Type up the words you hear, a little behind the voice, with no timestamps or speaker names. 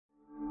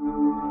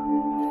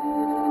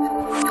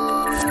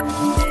Hello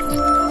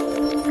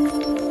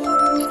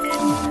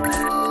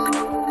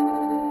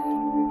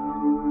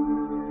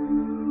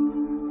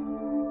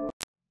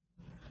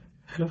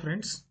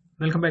friends,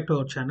 welcome back to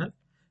our channel.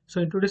 So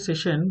in today's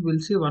session we'll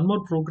see one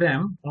more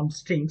program on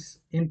strings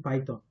in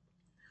Python.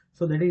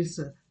 So that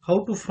is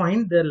how to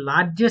find the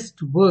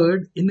largest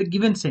word in the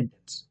given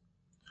sentence.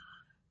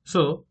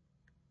 So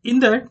in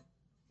that,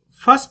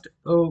 first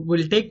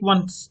we'll take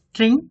one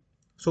string,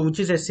 so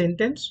which is a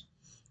sentence,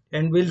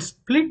 and we'll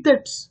split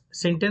that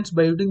sentence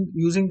by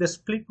using the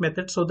split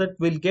method, so that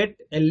we'll get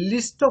a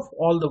list of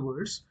all the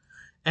words.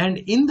 And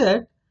in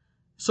that,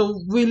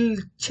 so we'll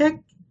check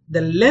the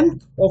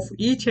length of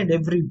each and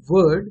every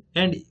word,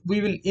 and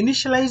we will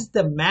initialize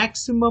the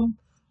maximum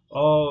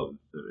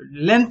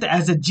length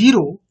as a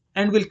 0,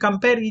 and we'll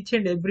compare each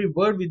and every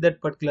word with that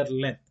particular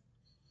length.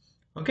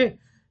 Okay,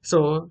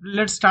 so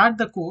let's start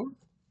the code.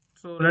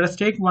 So let us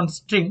take one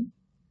string.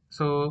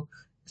 So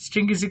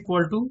string is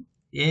equal to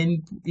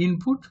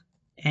input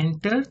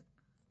enter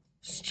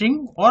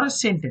string or a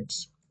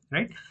sentence,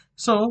 right?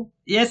 So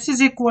s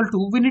is equal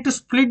to, we need to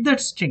split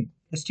that string,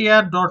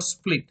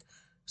 str.split,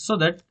 so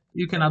that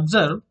you can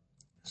observe.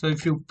 So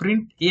if you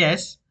print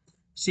s,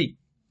 see,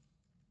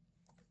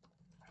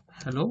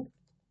 hello,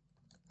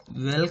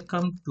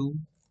 welcome to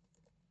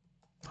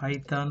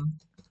Python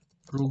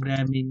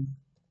programming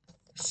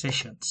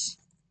sessions,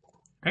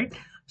 right?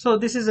 So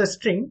this is a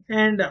string,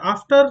 and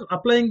after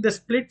applying the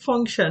split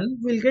function,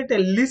 we'll get a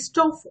list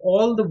of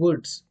all the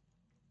words,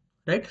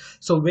 right?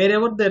 So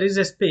wherever there is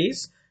a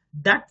space,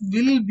 that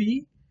will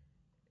be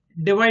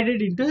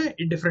divided into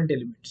different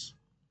elements,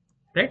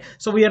 right?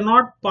 So we are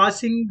not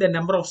passing the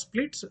number of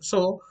splits.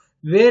 So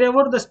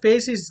wherever the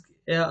space is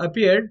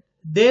appeared,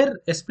 there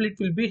a split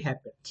will be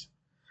happened.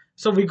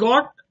 So we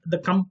got the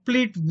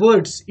complete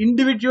words,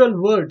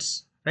 individual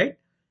words, right,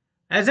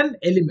 as an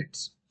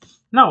elements.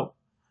 Now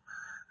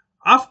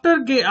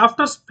after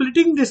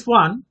splitting this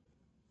one,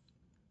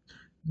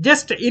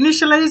 just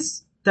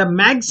initialize the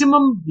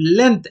maximum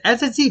length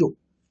as a 0.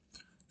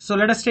 So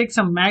let us take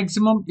some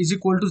maximum is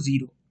equal to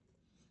 0.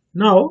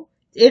 Now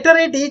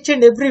iterate each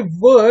and every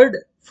word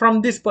from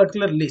this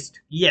particular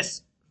list.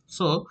 Yes.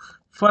 So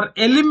for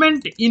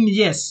element in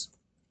yes,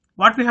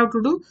 what we have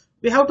to do?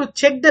 We have to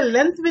check the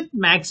length with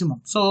maximum.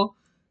 So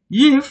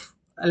if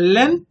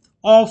length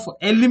of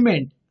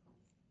element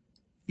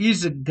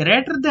is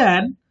greater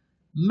than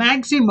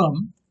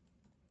maximum,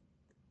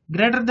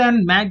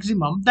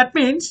 that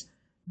means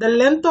the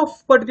length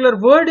of particular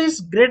word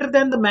is greater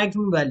than the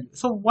maximum value.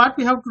 So what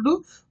we have to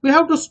do? We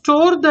have to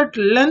store that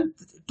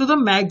length to the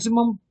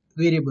maximum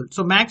variable.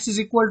 So max is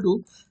equal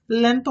to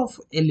length of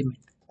element.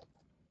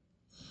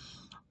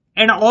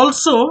 And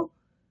also,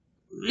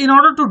 in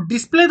order to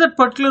display that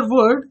particular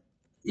word,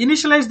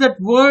 initialize that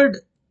word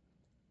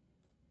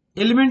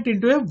element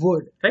into a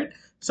word, right?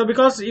 So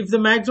because if the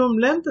maximum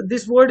length,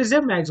 this word is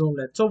a maximum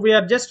length, so we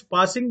are just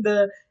passing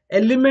the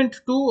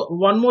element to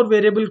one more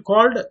variable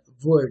called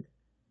word,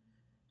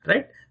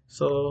 right?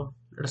 So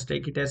let us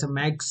take it as a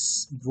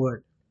max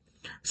word.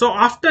 So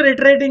after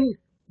iterating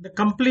the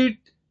complete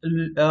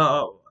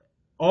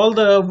all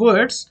the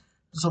words,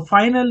 so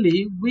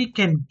finally we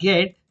can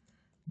get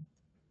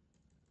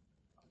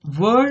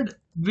word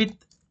with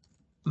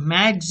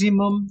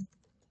maximum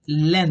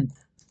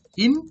length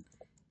in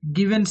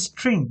given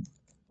string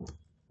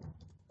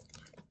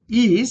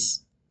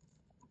is,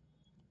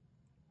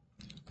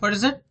 what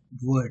is that?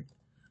 Word.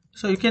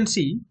 So you can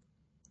see,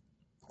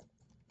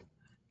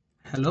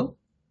 hello,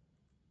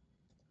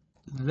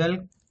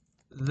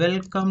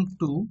 welcome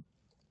to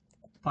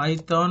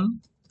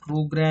Python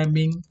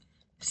programming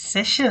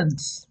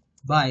sessions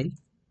by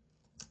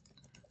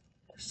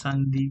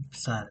Sundeep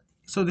Saradhi.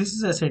 So this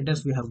is a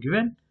sentence we have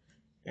given,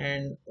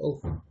 and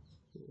oh,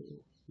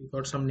 we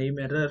got some name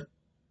error.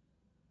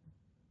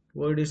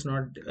 Word is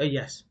not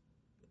yes,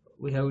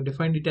 we have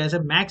defined it as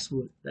a max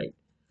word, right?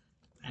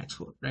 Max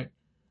word, right?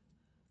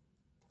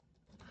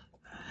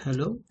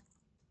 Hello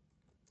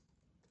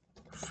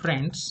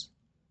friends,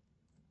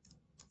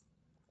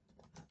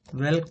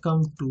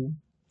 welcome to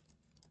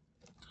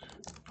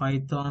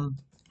Python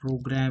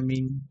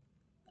programming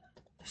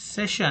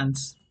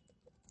sessions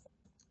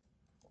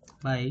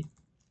by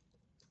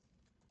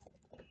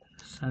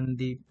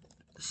Sundeep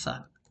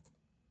Sir.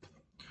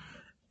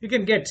 You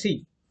can get,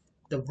 see,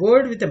 the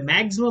word with a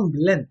maximum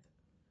length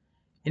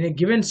in a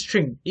given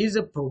string is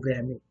a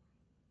programming,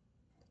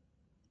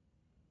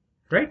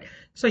 right?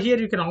 So here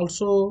you can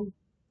also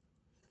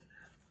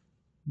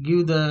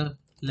give the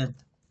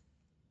length.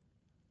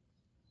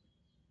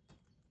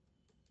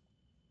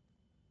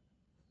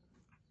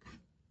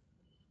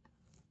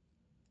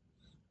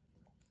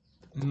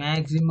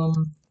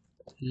 Maximum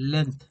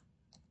length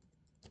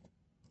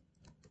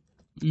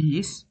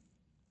is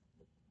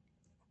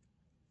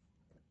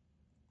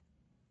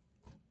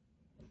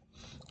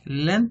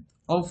length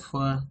of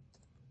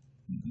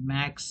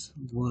max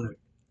word.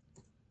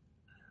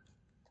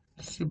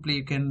 Simply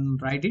you can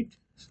write it.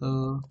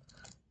 So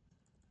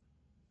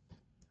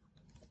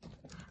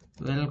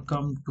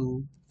welcome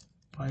to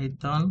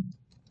Python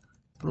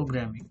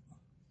programming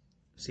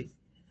See,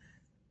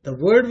 the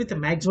word with the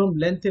maximum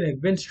length in a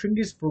given string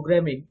is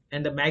programming,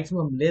 and the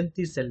maximum length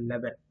is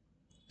 11.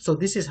 So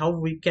this is how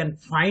we can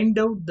find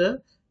out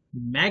the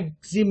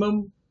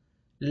maximum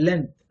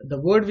length, the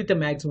word with the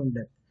maximum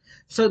length.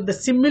 So the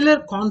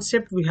similar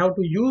concept we have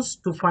to use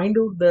to find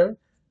out the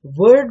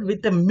word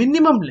with the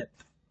minimum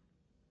length,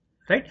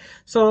 right?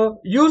 So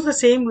use the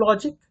same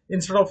logic.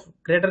 Instead of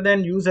greater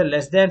than, use a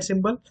less than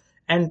symbol,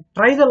 and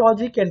try the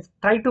logic and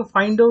try to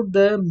find out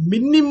the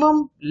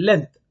minimum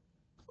length.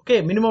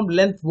 Okay, minimum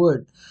length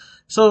word.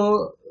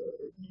 So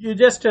you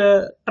just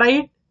try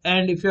it,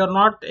 and if you are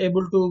not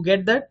able to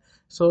get that,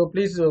 so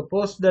please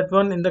post that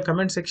one in the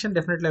comment section.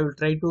 Definitely I will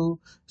try to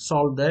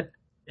solve that,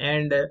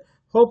 and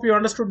hope you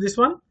understood this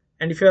one.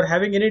 And if you are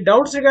having any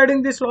doubts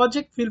regarding this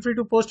logic, feel free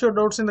to post your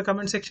doubts in the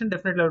comment section.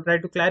 Definitely I will try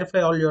to clarify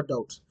all your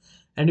doubts.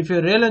 And if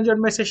you really enjoyed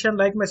my session,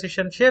 like my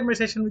session, share my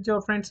session with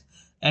your friends,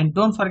 and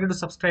don't forget to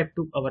subscribe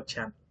to our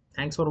channel.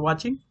 Thanks for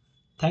watching.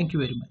 Thank you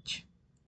very much.